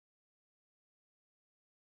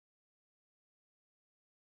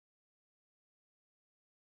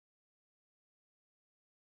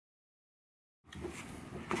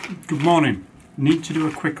Good morning. Need to do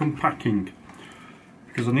a quick unpacking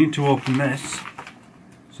because I need to open this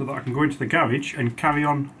so that I can go into the garage and carry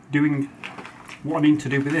on doing what I need to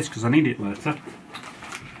do with this because I need it later.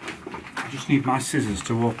 I just need my scissors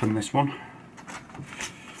to open this one.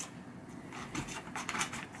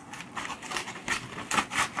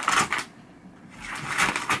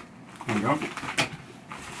 There we go.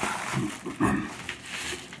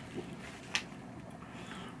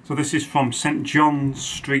 So this is from St John's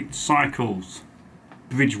Street Cycles,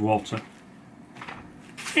 Bridgewater.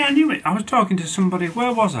 Yeah, I knew it. I was talking to somebody.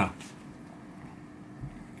 Where was I?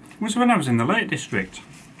 It was when I was in the Lake District.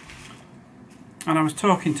 And I was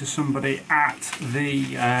talking to somebody at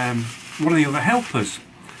the one of the other helpers.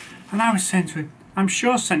 And I was saying to him, I'm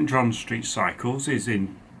sure St John's Street Cycles is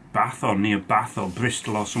in Bath or near Bath or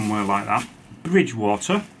Bristol or somewhere like that.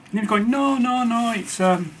 Bridgewater. And he was going, no,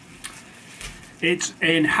 it's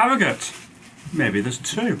in Harrogate. Maybe there's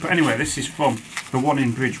two. But anyway, this is from the one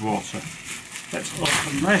in Bridgewater. Let's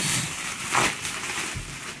open this.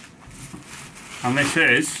 And this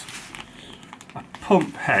is a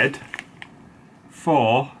pump head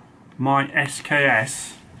for my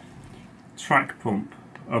SKS track pump.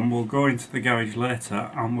 And we'll go into the garage later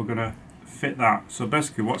and we're going to fit that. So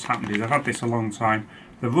basically what's happened is I've had this a long time.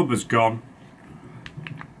 The rubber's gone.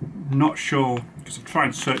 Not sure, because I've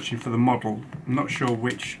tried searching for the model, I'm not sure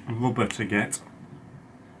which rubber to get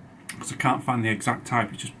because I can't find the exact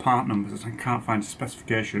type. It's just part numbers and I can't find a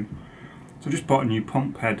specification. So I just bought a new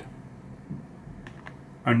pump head,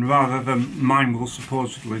 and rather than mine will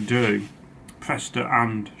supposedly do Presta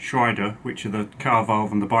and Schreider, which are the car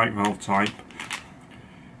valve and the bike valve type,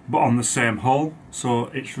 but on the same hole, so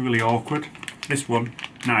it's really awkward. This one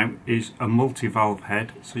now is a multi-valve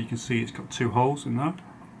head, so you can see it's got two holes in there.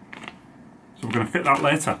 So we're going to fit that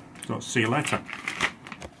later, so see you later.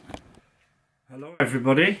 Hello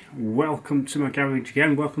everybody, welcome to my garage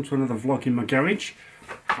again, welcome to another vlog in my garage.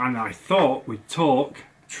 And I thought we'd talk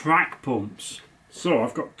track pumps. So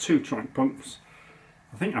I've got two track pumps,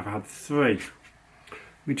 I think I've had three.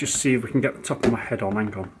 Let me just see if we can get the top of my head on,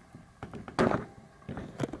 hang on.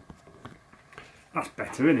 That's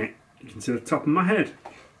better, isn't it? You can see the top of my head.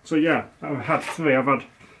 So yeah, I've had three. I've had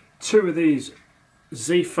two of these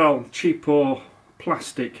Z-Fel cheapo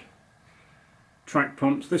plastic track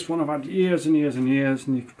pumps. This one I've had years and years and years,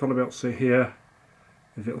 and you can probably be able to see here,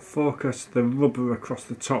 if it'll focus, the rubber across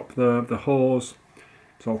the top, the hose,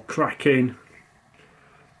 it's all cracking.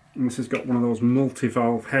 And this has got one of those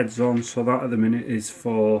multi-valve heads on, so that at the minute is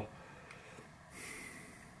for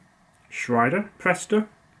Schreider, Presta,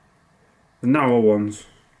 the narrow ones,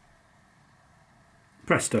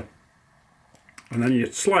 Presta. And then you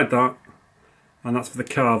slide that, and that's for the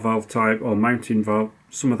car valve type or mountain valve,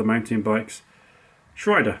 some of the mountain bikes,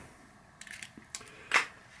 Schreider.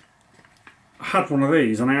 I had one of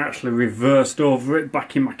these and I actually reversed over it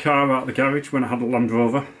back in my car out of the garage when I had a Land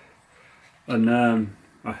Rover. And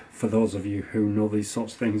for those of you who know these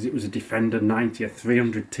sorts of things, it was a Defender 90, a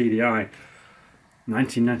 300 TDI,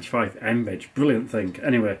 1995 M-Veg, brilliant thing.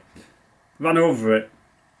 Anyway, ran over it,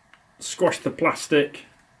 squashed the plastic.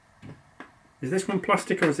 Is this one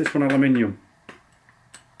plastic or is this one aluminium?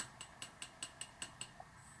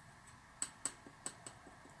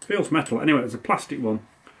 Feels metal. Anyway, it's a plastic one,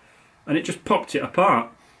 and it just popped it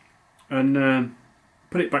apart and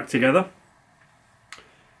put it back together.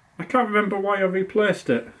 I can't remember why I replaced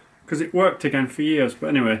it because it worked again for years, but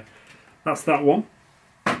anyway, that's that one.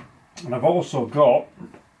 And I've also got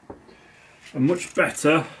a much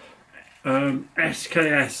better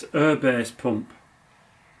SKS air-based pump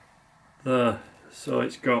there. So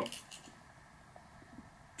it's got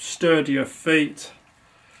sturdier feet,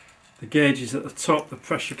 the gauges at the top, the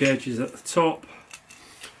pressure gauges at the top,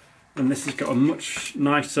 and this has got a much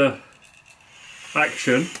nicer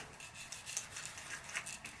action.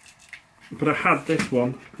 But I had this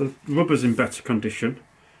one, the rubber's in better condition.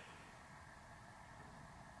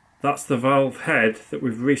 That's the valve head that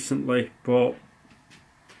we've recently bought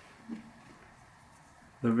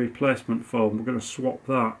the replacement for. We're going to swap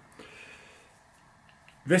that.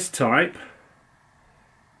 This type,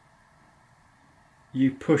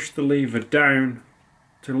 you push the lever down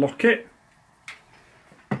to lock it.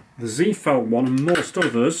 The Z-Fel one and most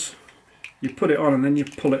others, you put it on and then you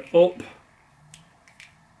pull it up,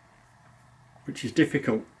 which is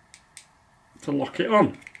difficult to lock it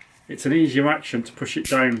on. It's an easier action to push it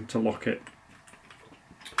down to lock it.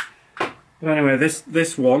 But anyway,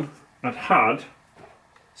 this one I'd had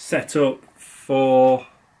set up for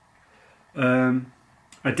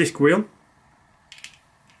a disc wheel.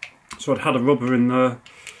 So I'd had a rubber in there,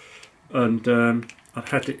 and I'd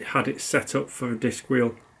had it set up for a disc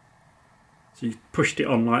wheel So you pushed it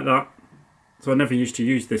on like that. So I never used to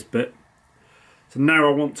use this bit. So now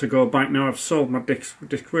I want to go back. Now I've sold my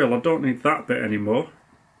disc wheel, I don't need that bit anymore.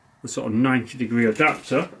 The sort of 90-degree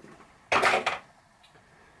adapter.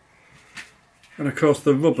 And of course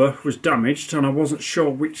the rubber was damaged and I wasn't sure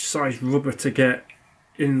which size rubber to get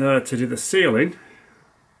in there to do the sealing.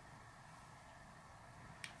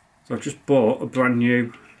 So I've just bought a brand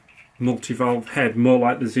new multi-valve head, more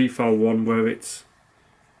like the Z-File one where it's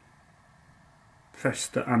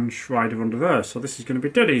Fester and Schreider under there. So this is going to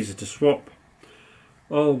be dead easy to swap.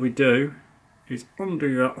 All we do is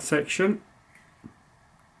undo that section.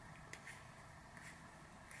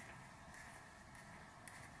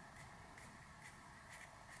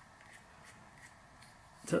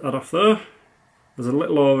 Take that off there. There's a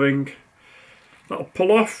little O-ring that'll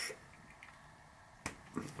pull off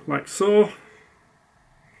like so.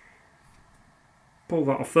 Pull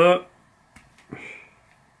that off there.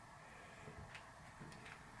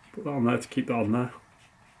 Put that on there to keep that on there.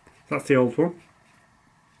 That's the old one.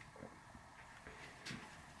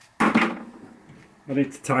 I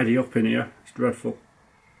need to tidy up in here, it's dreadful.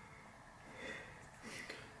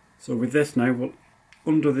 So with this now, we'll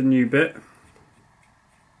undo the new bit.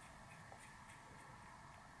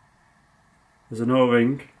 There's an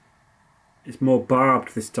O-ring. It's more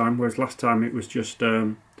barbed this time, whereas last time it was just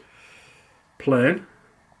plain.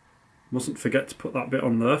 Mustn't forget to put that bit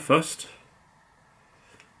on there first.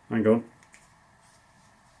 Hang on.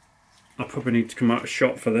 I probably need to come out of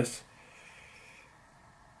shot for this.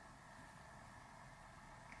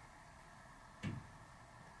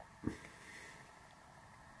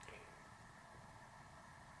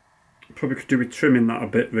 Probably could do with trimming that a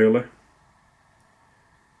bit, really.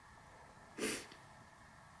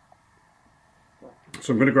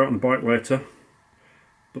 So I'm going to go out on the bike later,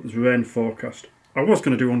 but there's rain forecast. I was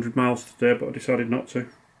going to do 100 miles today, but I decided not to.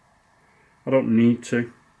 I don't need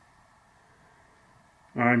to.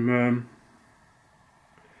 I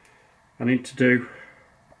need to do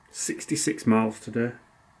 66 miles today.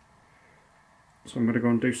 So I'm going to go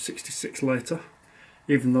and do 66 later,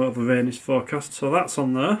 even though the rain is forecast. So that's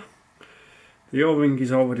on there. The O-ring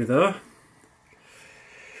is already there.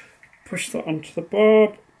 Push that onto the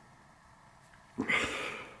board.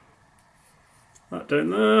 That down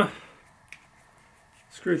there.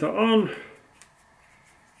 Screw that on.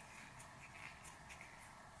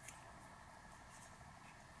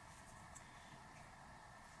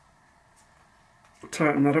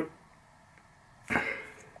 Tighten that up.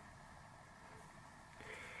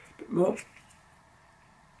 Bit more.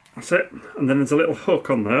 That's it. And then there's a little hook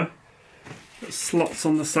on there that slots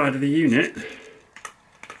on the side of the unit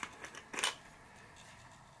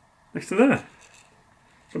next to there.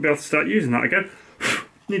 So I'll be able to start using that again.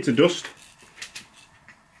 Needs a dust.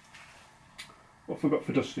 What have I got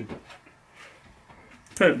for dusting?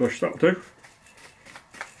 Paintbrush, that'll do.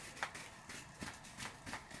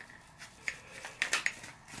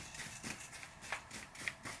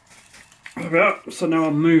 Right, so now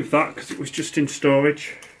I'll move that because it was just in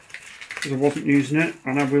storage because I wasn't using it,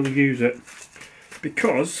 and I will use it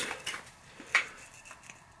because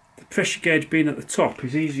the pressure gauge being at the top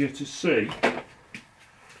is easier to see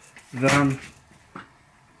than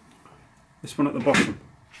this one at the bottom.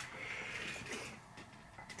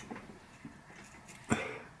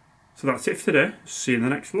 So that's it for today. See you in the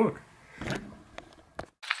next vlog.